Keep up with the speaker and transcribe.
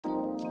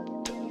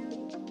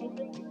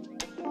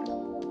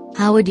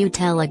How would you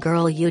tell a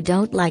girl you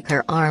don't like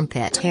her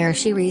armpit hair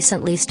she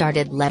recently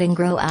started letting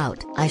grow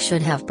out? I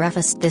should have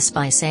prefaced this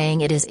by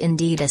saying it is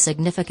indeed a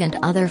significant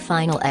other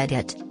final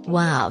edit.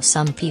 Wow,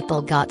 some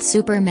people got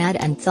super mad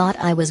and thought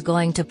I was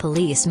going to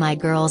police my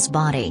girl's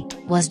body.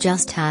 Was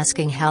just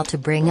asking how to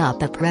bring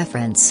up a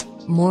preference.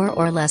 More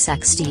or less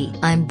XD.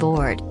 I'm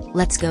bored,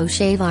 let's go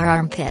shave our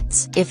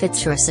armpits. If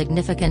it's your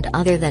significant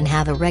other, then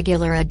have a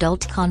regular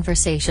adult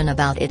conversation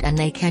about it and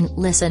they can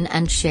listen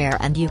and share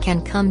and you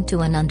can come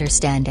to an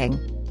understanding.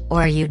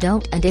 Or you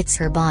don't and it's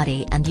her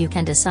body and you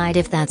can decide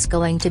if that's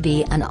going to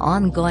be an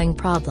ongoing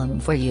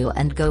problem for you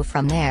and go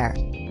from there.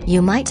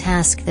 You might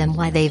ask them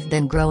why they've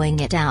been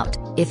growing it out,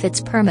 if it's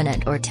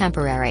permanent or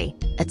temporary,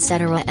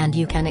 etc., and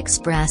you can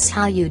express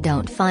how you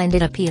don't find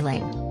it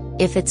appealing.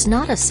 If it's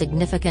not a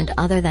significant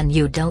other, then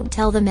you don't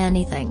tell them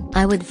anything.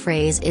 I would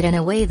phrase it in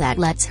a way that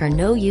lets her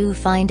know you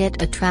find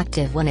it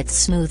attractive when it's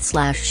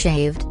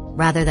smooth/shaved,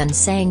 rather than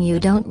saying you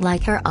don't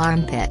like her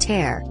armpit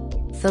hair.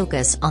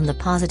 Focus on the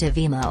positive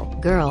emo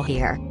girl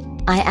here.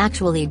 I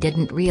actually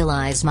didn't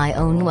realize my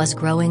own was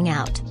growing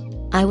out.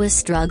 I was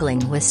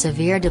struggling with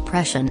severe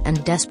depression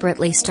and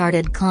desperately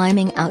started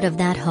climbing out of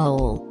that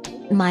hole.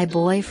 My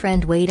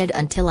boyfriend waited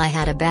until I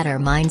had a better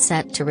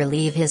mindset to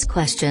relieve his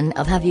question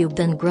of have you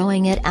been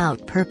growing it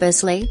out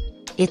purposely?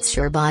 It's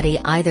your body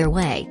either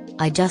way,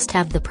 I just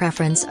have the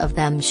preference of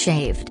them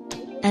shaved.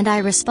 And I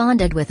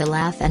responded with a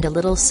laugh and a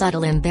little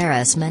subtle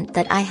embarrassment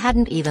that I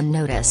hadn't even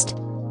noticed.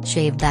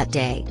 Shaved that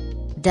day.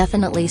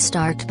 Definitely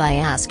start by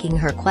asking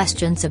her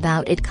questions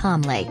about it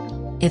calmly.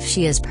 If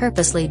she is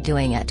purposely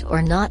doing it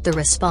or not, the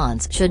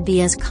response should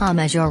be as calm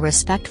as your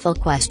respectful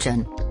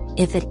question.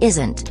 If it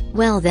isn't,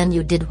 well then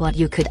you did what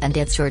you could and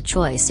it's your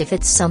choice if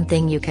it's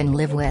something you can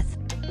live with.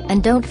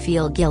 And don't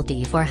feel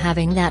guilty for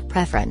having that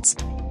preference.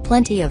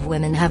 Plenty of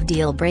women have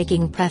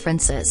deal-breaking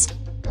preferences.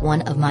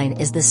 One of mine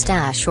is the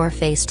stash or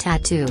face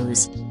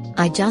tattoos.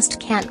 I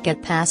just can't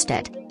get past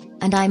it.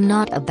 And I'm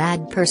not a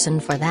bad person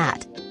for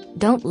that.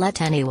 Don't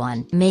let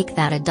anyone make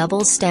that a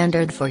double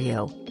standard for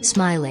you.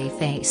 Smiley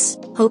face.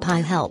 Hope I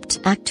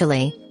helped.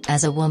 Actually,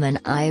 as a woman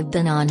I've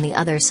been on the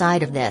other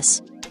side of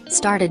this.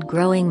 Started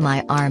growing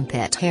my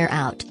armpit hair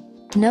out.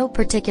 No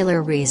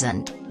particular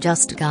reason,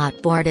 just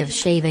got bored of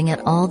shaving it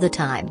all the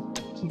time.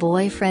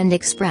 Boyfriend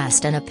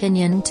expressed an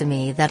opinion to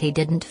me that he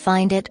didn't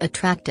find it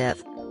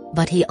attractive.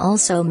 But he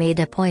also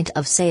made a point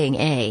of saying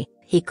A,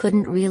 he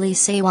couldn't really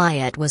say why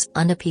it was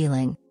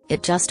unappealing,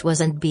 it just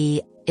wasn't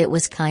B. It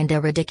was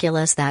kinda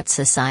ridiculous that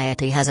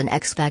society has an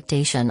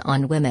expectation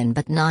on women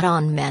but not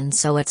on men,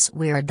 so it's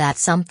weird that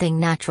something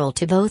natural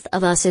to both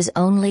of us is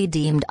only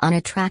deemed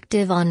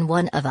unattractive on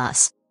one of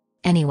us.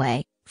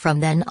 Anyway, from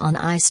then on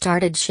I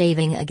started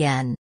shaving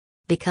again.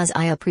 Because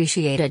I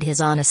appreciated his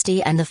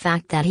honesty and the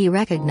fact that he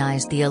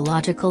recognized the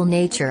illogical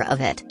nature of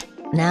it.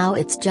 Now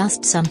it's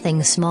just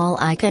something small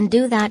I can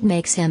do that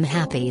makes him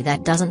happy,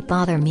 that doesn't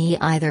bother me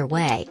either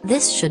way.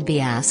 This should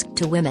be asked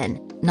to women,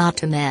 not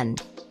to men.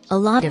 A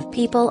lot of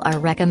people are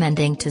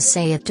recommending to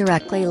say it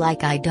directly,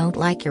 like I don't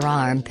like your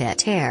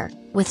armpit hair,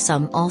 with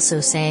some also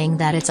saying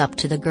that it's up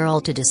to the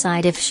girl to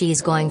decide if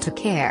she's going to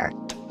care.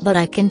 But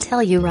I can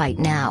tell you right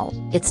now,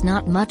 it's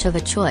not much of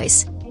a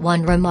choice.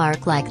 One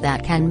remark like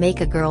that can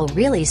make a girl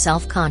really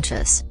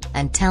self-conscious,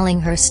 and telling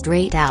her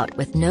straight out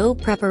with no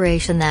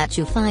preparation that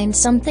you find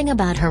something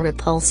about her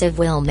repulsive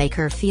will make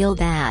her feel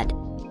bad.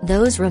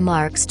 Those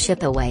remarks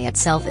chip away at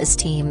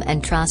self-esteem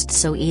and trust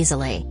so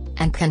easily,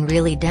 and can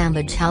really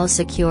damage how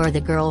secure the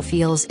girl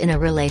feels in a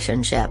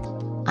relationship.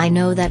 I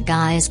know that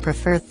guys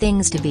prefer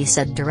things to be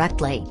said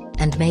directly,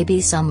 and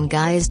maybe some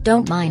guys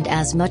don't mind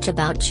as much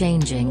about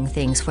changing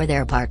things for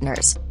their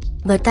partners.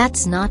 But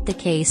that's not the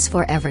case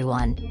for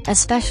everyone,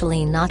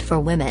 especially not for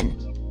women.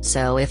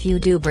 So if you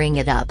do bring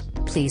it up,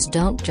 please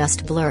don't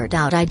just blurt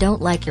out I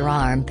don't like your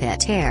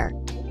armpit hair.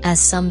 As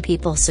some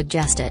people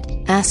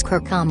suggested, ask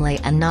her calmly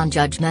and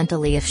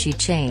non-judgmentally if she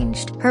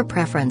changed her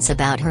preference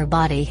about her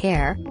body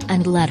hair,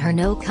 and let her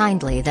know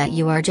kindly that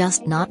you are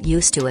just not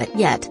used to it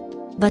yet.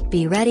 But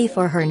be ready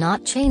for her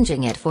not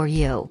changing it for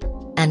you.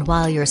 And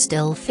while you're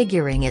still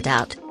figuring it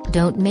out,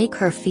 don't make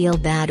her feel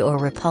bad or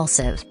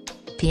repulsive.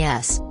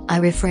 P.S. I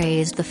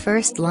rephrased the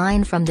first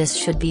line from this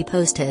should be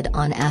posted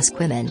on Ask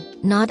Women,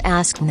 not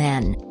Ask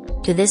Men.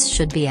 To this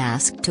should be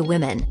asked to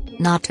women,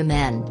 not to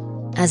men.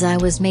 As I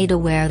was made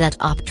aware that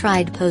Op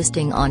tried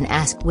posting on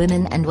Ask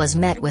Women and was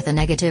met with a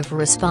negative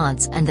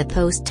response and the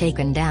post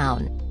taken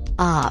down.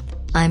 Op,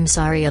 I'm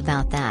sorry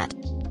about that.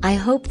 I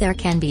hope there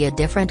can be a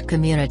different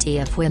community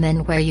of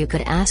women where you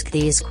could ask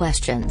these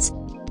questions.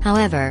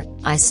 However,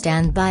 I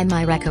stand by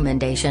my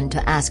recommendation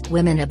to ask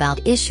women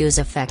about issues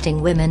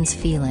affecting women's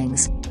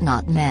feelings,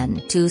 not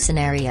men. 2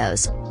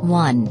 scenarios.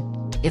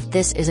 1. If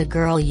this is a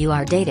girl you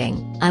are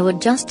dating, I would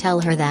just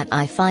tell her that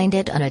I find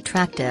it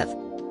unattractive.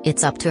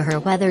 It's up to her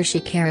whether she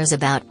cares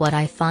about what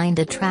I find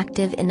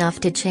attractive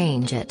enough to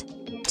change it.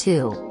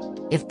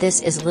 2. If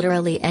this is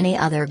literally any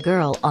other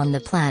girl on the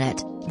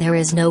planet, there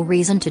is no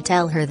reason to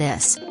tell her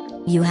this.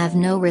 You have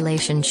no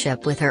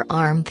relationship with her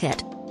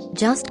armpit.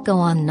 Just go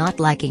on not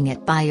liking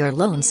it by your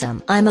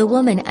lonesome. I'm a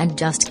woman and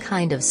just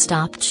kind of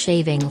stopped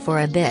shaving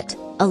for a bit,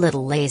 a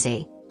little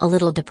lazy, a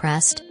little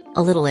depressed,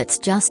 a little it's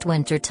just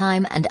winter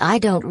time and I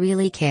don't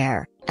really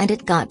care, and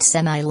it got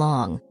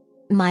semi-long.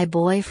 My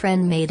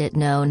boyfriend made it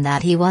known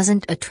that he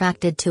wasn't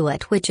attracted to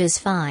it, which is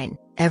fine,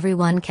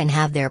 everyone can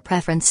have their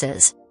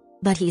preferences.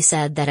 But he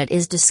said that it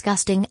is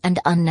disgusting and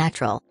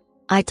unnatural.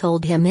 I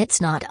told him it's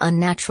not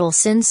unnatural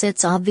since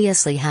it's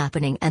obviously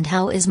happening, and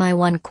how is my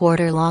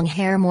 1/4 long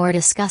hair more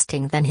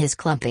disgusting than his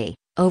clumpy,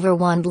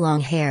 overwound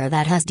long hair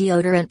that has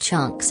deodorant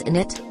chunks in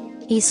it?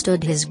 He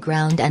stood his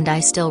ground and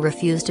I still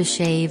refuse to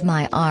shave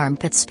my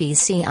armpits.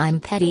 PC I'm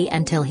petty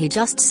until he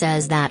just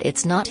says that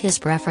it's not his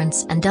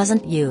preference and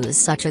doesn't use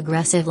such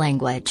aggressive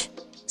language.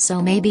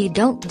 So maybe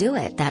don't do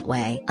it that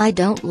way. I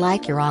don't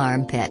like your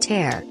armpit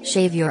hair.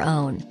 Shave your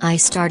own. I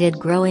started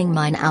growing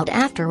mine out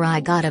after I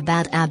got a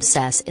bad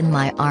abscess in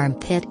my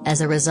armpit as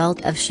a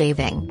result of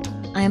shaving.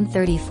 I am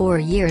 34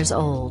 years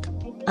old.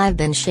 I've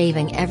been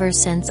shaving ever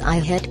since I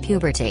hit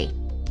puberty.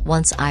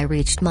 Once I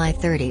reached my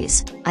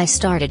 30s, I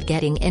started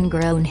getting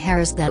ingrown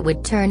hairs that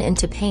would turn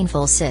into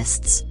painful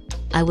cysts.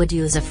 I would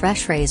use a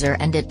fresh razor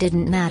and it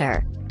didn't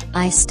matter.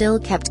 I still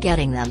kept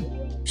getting them.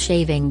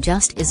 Shaving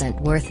just isn't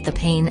worth the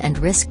pain and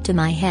risk to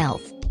my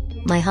health.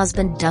 My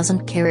husband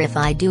doesn't care if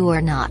I do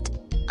or not.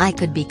 I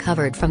could be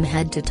covered from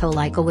head to toe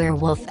like a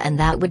werewolf and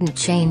that wouldn't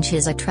change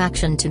his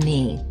attraction to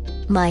me.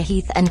 My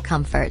health and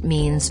comfort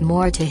means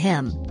more to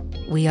him.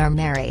 We are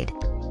married.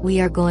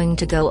 We are going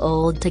to go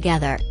old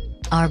together.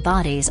 Our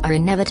bodies are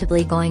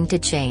inevitably going to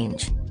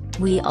change.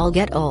 We all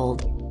get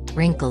old,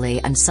 wrinkly,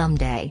 and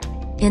someday.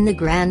 In the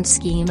grand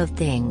scheme of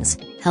things,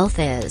 health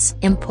is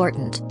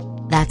important.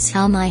 That's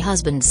how my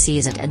husband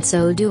sees it, and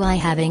so do I.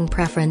 Having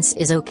preference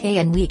is okay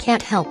and we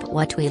can't help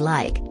what we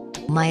like.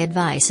 My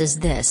advice is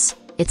this: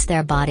 it's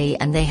their body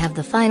and they have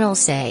the final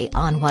say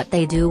on what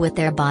they do with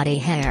their body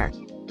hair.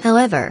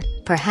 However,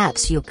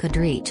 perhaps you could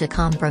reach a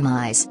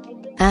compromise.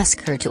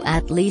 Ask her to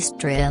at least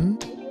trim.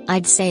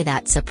 I'd say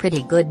that's a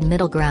pretty good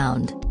middle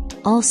ground.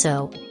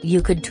 Also,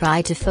 you could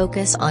try to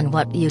focus on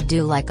what you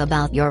do like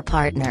about your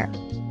partner.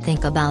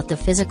 Think about the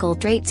physical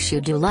traits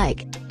you do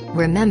like.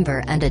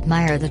 Remember and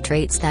admire the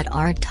traits that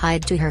aren't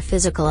tied to her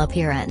physical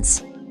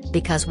appearance.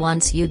 Because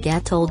once you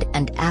get old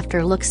and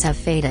after looks have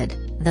faded,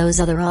 those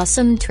other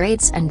awesome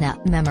traits and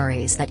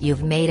memories that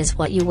you've made is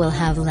what you will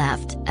have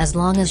left. As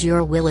long as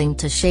you're willing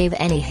to shave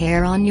any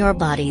hair on your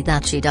body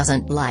that she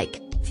doesn't like,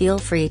 feel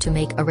free to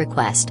make a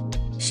request.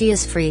 She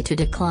is free to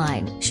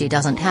decline. She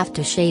doesn't have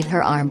to shave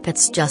her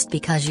armpits just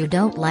because you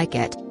don't like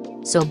it.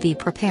 So be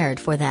prepared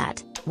for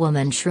that.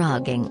 Woman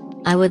shrugging,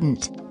 I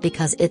wouldn't,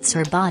 because it's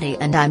her body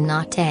and I'm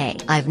not a.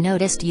 I've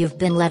noticed you've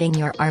been letting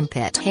your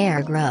armpit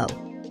hair grow.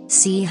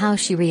 See how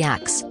she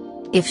reacts.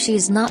 If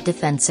she's not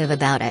defensive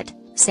about it,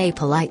 say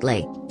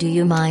politely, do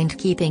you mind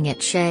keeping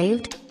it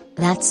shaved?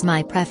 That's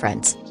my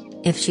preference.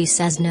 If she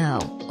says no,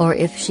 or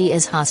if she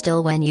is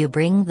hostile when you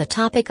bring the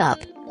topic up,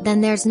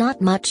 then there's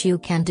not much you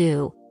can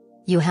do.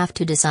 You have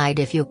to decide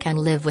if you can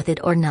live with it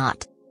or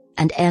not.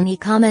 And any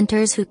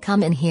commenters who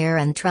come in here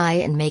and try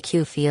and make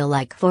you feel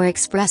like for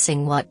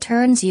expressing what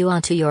turns you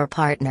on to your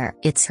partner,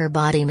 it's her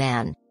body,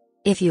 man.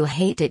 If you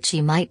hate it,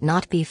 she might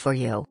not be for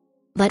you.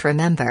 But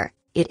remember,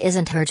 it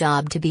isn't her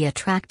job to be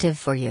attractive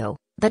for you,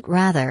 but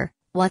rather,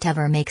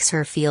 whatever makes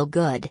her feel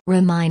good.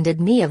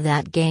 Reminded me of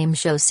that game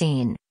show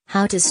scene,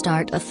 How to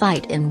Start a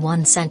Fight in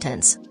One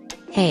Sentence.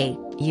 Hey,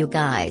 you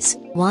guys,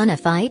 wanna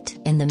fight?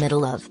 In the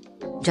middle of.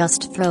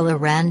 Just throw a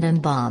random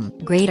bomb.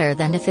 Greater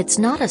than if it's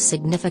not a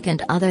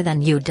significant other,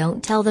 then you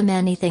don't tell them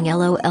anything.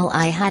 LOL,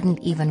 I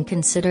hadn't even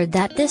considered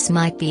that this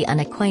might be an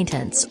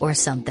acquaintance or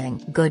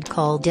something. Good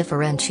call.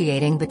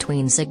 Differentiating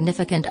between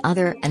significant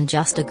other and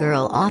just a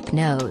girl op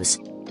knows.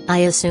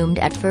 I assumed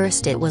at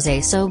first it was a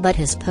so, but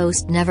his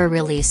post never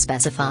really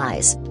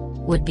specifies.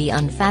 Would be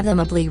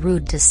unfathomably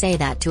rude to say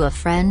that to a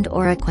friend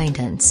or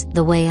acquaintance.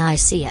 The way I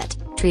see it,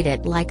 treat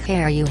it like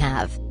hair you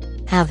have.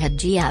 Have had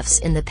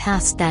GFs in the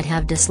past that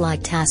have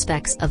disliked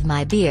aspects of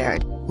my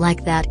beard,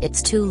 like that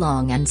it's too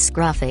long and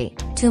scruffy,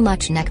 too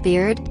much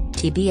neckbeard,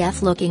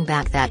 TBF looking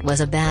back that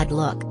was a bad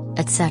look,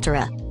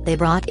 etc. They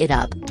brought it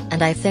up,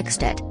 and I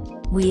fixed it.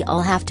 We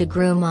all have to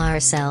groom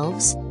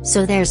ourselves,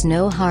 so there's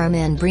no harm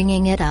in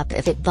bringing it up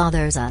if it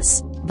bothers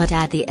us, but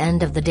at the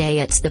end of the day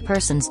it's the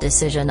person's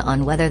decision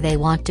on whether they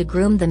want to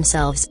groom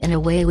themselves in a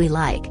way we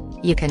like.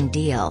 You can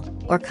deal,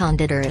 or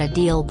consider it a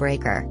deal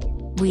breaker.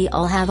 We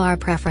all have our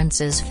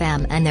preferences,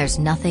 fam, and there's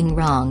nothing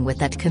wrong with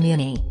that.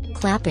 Community.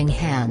 Clapping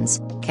hands,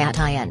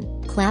 cation.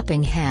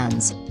 Clapping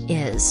hands,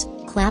 is,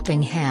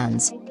 clapping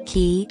hands,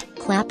 key,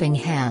 clapping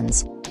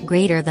hands.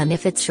 Greater than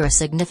if it's your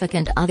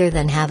significant other,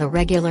 then have a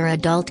regular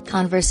adult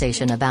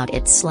conversation about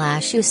it.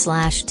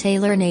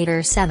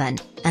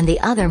 /u/TaylorNader7, and the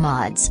other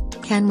mods,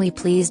 can we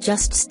please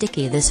just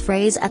sticky this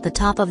phrase at the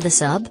top of the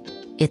sub?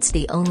 It's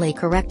the only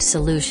correct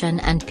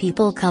solution, and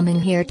people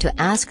coming here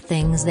to ask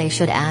things they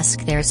should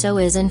ask there so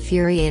is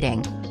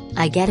infuriating.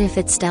 I get if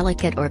it's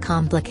delicate or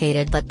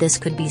complicated, but this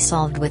could be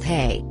solved with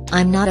hey,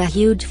 I'm not a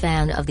huge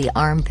fan of the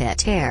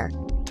armpit hair.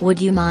 Would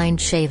you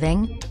mind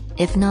shaving?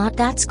 If not,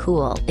 that's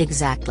cool.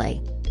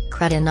 Exactly.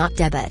 Credit not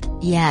debit.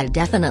 Yeah,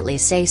 definitely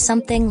say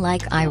something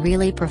like, I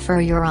really prefer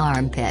your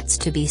armpits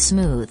to be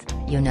smooth,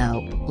 you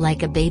know,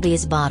 like a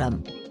baby's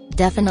bottom.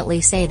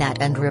 Definitely say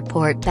that and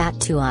report back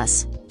to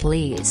us,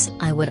 please.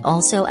 I would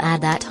also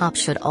add that top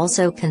should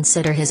also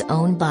consider his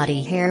own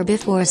body hair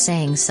before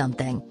saying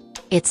something.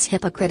 It's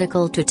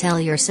hypocritical to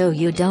tell her so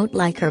you don't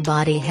like her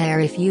body hair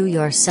if you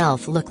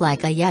yourself look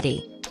like a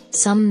yeti.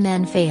 Some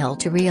men fail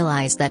to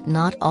realize that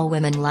not all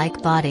women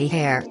like body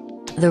hair.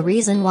 The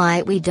reason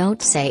why we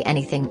don't say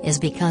anything is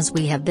because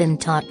we have been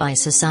taught by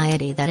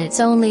society that it's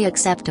only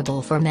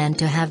acceptable for men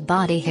to have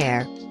body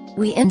hair.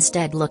 We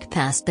instead look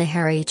past the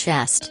hairy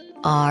chest,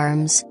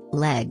 arms,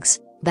 legs,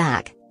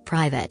 back,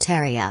 private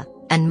area,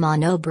 and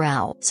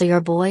monobrow. So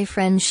your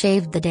boyfriend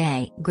shaved the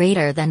day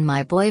greater than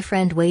my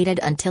boyfriend waited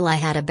until I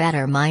had a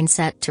better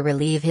mindset to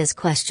relieve his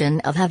question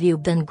of have you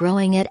been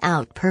growing it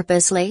out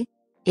purposely?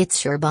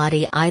 It's your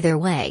body either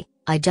way,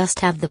 I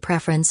just have the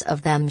preference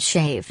of them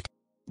shaved.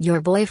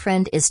 Your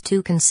boyfriend is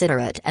too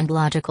considerate and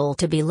logical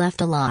to be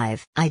left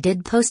alive. I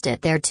did post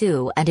it there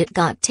too and it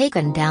got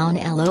taken down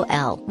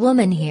lol.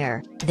 Woman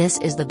here, this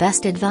is the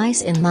best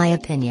advice in my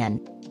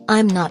opinion.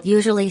 I'm not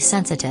usually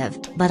sensitive,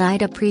 but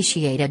I'd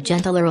appreciate a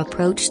gentler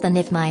approach than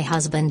if my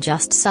husband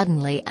just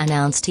suddenly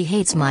announced he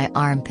hates my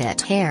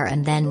armpit hair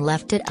and then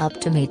left it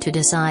up to me to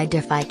decide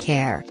if I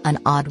care. An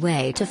odd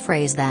way to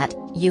phrase that,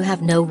 you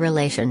have no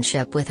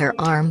relationship with her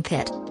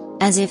armpit.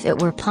 As if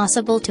it were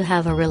possible to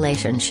have a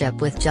relationship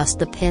with just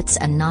the pits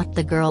and not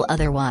the girl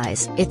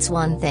otherwise. It's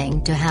one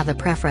thing to have a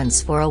preference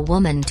for a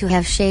woman to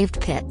have shaved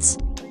pits.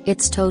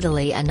 It's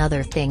totally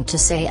another thing to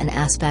say an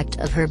aspect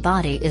of her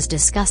body is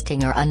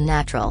disgusting or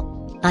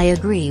unnatural. I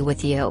agree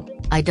with you,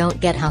 I don't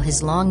get how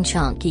his long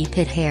chunky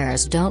pit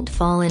hairs don't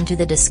fall into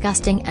the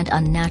disgusting and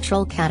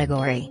unnatural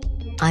category.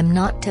 I'm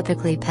not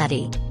typically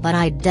petty, but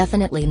I'd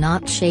definitely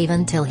not shave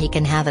until he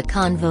can have a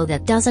convo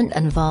that doesn't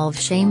involve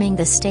shaming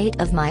the state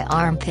of my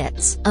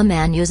armpits. A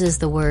man uses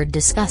the word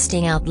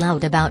disgusting out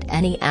loud about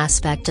any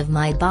aspect of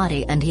my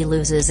body and he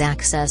loses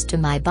access to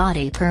my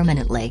body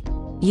permanently.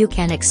 You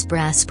can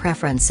express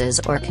preferences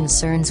or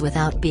concerns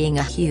without being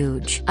a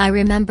huge. I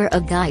remember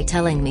a guy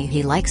telling me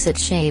he likes it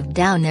shaved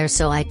down there,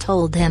 so I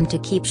told him to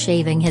keep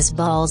shaving his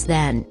balls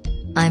then.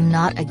 I'm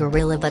not a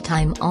gorilla, but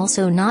I'm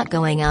also not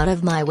going out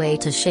of my way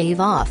to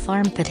shave off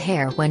armpit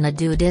hair when a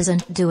dude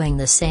isn't doing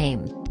the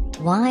same.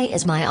 Why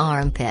is my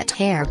armpit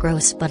hair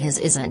gross but his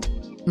isn't?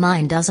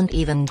 Mine doesn't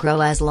even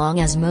grow as long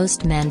as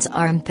most men's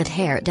armpit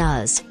hair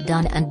does.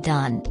 Done and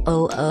done.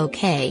 Oh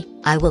okay,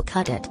 I will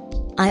cut it.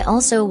 I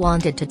also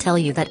wanted to tell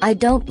you that I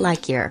don't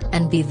like your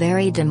and be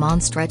very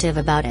demonstrative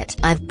about it.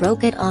 I've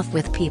broke it off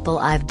with people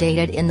I've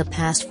dated in the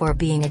past for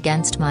being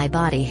against my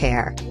body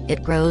hair.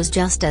 It grows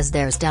just as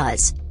theirs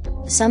does.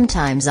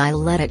 Sometimes I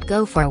let it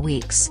go for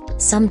weeks,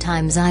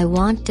 sometimes I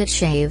want it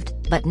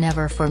shaved, but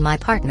never for my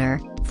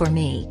partner, for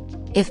me.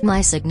 If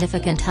my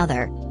significant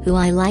other, who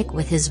I like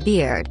with his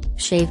beard,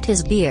 shaved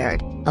his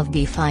beard, I'd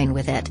be fine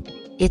with it.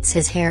 It's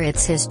his hair,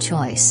 it's his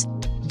choice.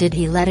 Did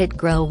he let it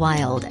grow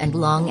wild and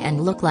long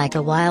and look like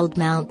a wild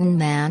mountain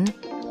man?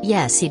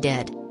 Yes he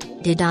did.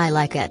 Did I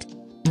like it?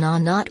 Nah,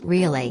 not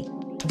really.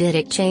 Did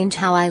it change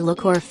how I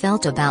look or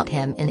felt about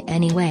him in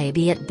any way,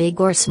 be it big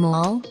or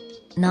small?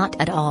 Not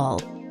at all.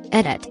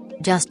 Edit,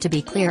 just to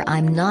be clear,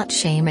 I'm not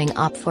shaming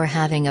up for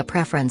having a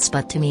preference,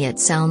 but to me it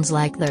sounds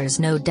like there's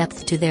no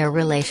depth to their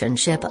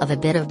relationship of a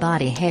bit of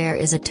body hair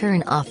is a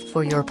turn off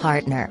for your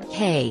partner.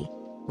 Hey.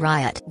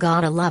 Riot,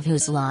 gotta love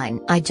whose line.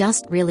 I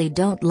just really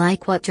don't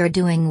like what you're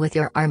doing with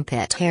your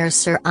armpit hair,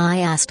 sir. I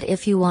asked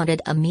if you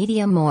wanted a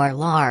medium or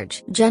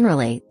large.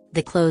 Generally,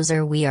 the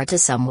closer we are to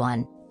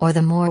someone, or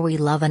the more we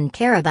love and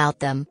care about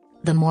them,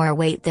 the more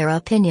weight their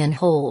opinion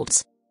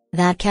holds.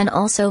 That can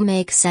also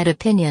make said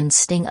opinion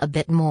sting a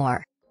bit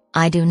more.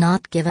 I do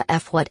not give a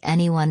f what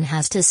anyone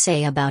has to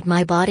say about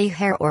my body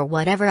hair or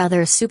whatever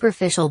other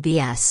superficial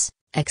BS,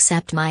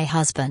 except my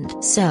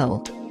husband.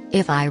 So,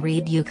 if I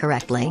read you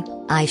correctly,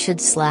 I should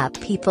slap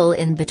people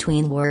in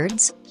between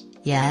words?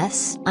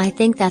 Yes, I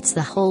think that's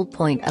the whole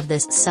point of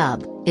this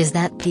sub, is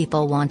that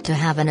people want to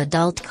have an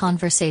adult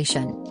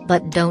conversation,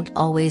 but don't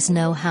always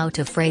know how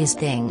to phrase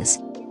things.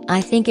 I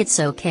think it's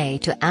okay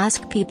to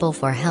ask people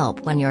for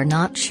help when you're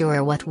not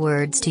sure what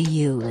words to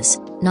use.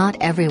 Not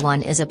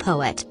everyone is a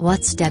poet.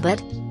 What's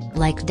debit?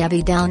 Like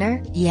Debbie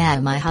Downer? Yeah,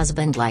 my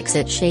husband likes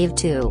it shaved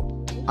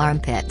too.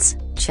 Armpits,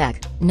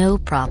 check, no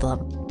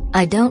problem.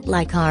 I don't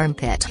like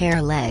armpit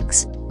hair.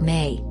 Legs,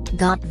 May,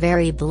 got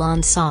very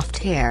blonde soft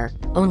hair,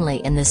 only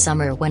in the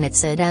summer when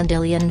it's a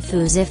dandelion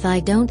fuzz if I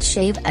don't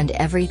shave and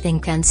everything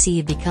can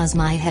see because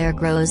my hair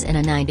grows in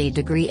a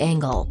 90-degree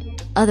angle.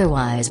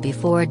 Otherwise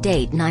before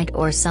date night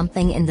or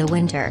something in the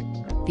winter.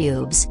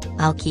 Pubes,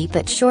 I'll keep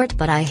it short,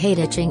 but I hate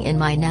itching in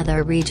my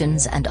nether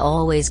regions and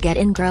always get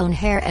ingrown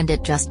hair and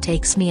it just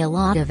takes me a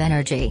lot of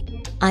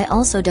energy. I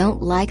also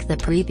don't like the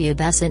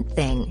prepubescent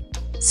thing.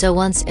 So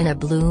once in a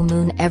blue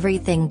moon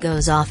everything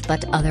goes off,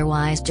 but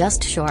otherwise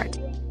just short.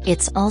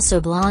 It's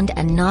also blonde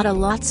and not a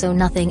lot, so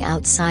nothing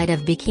outside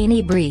of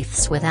bikini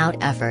briefs without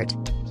effort.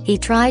 He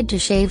tried to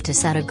shave to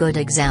set a good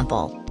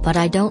example, but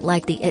I don't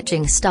like the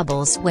itching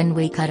stubbles when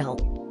we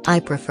cuddle. I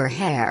prefer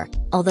hair,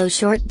 although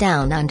short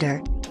down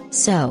under.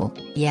 So,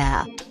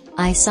 yeah.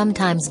 I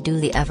sometimes do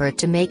the effort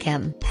to make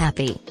him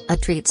happy, a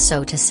treat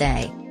so to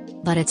say.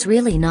 But it's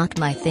really not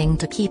my thing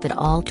to keep it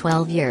all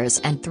 12 years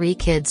and 3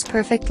 kids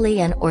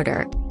perfectly in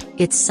order.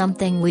 It's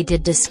something we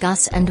did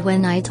discuss, and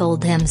when I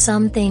told him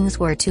some things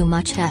were too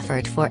much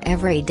effort for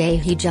every day,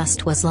 he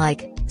just was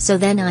like, "So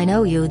then I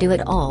know you do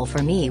it all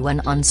for me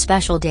when on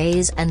special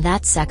days, and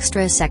that's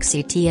extra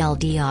sexy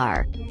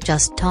TLDR,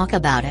 just talk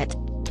about it."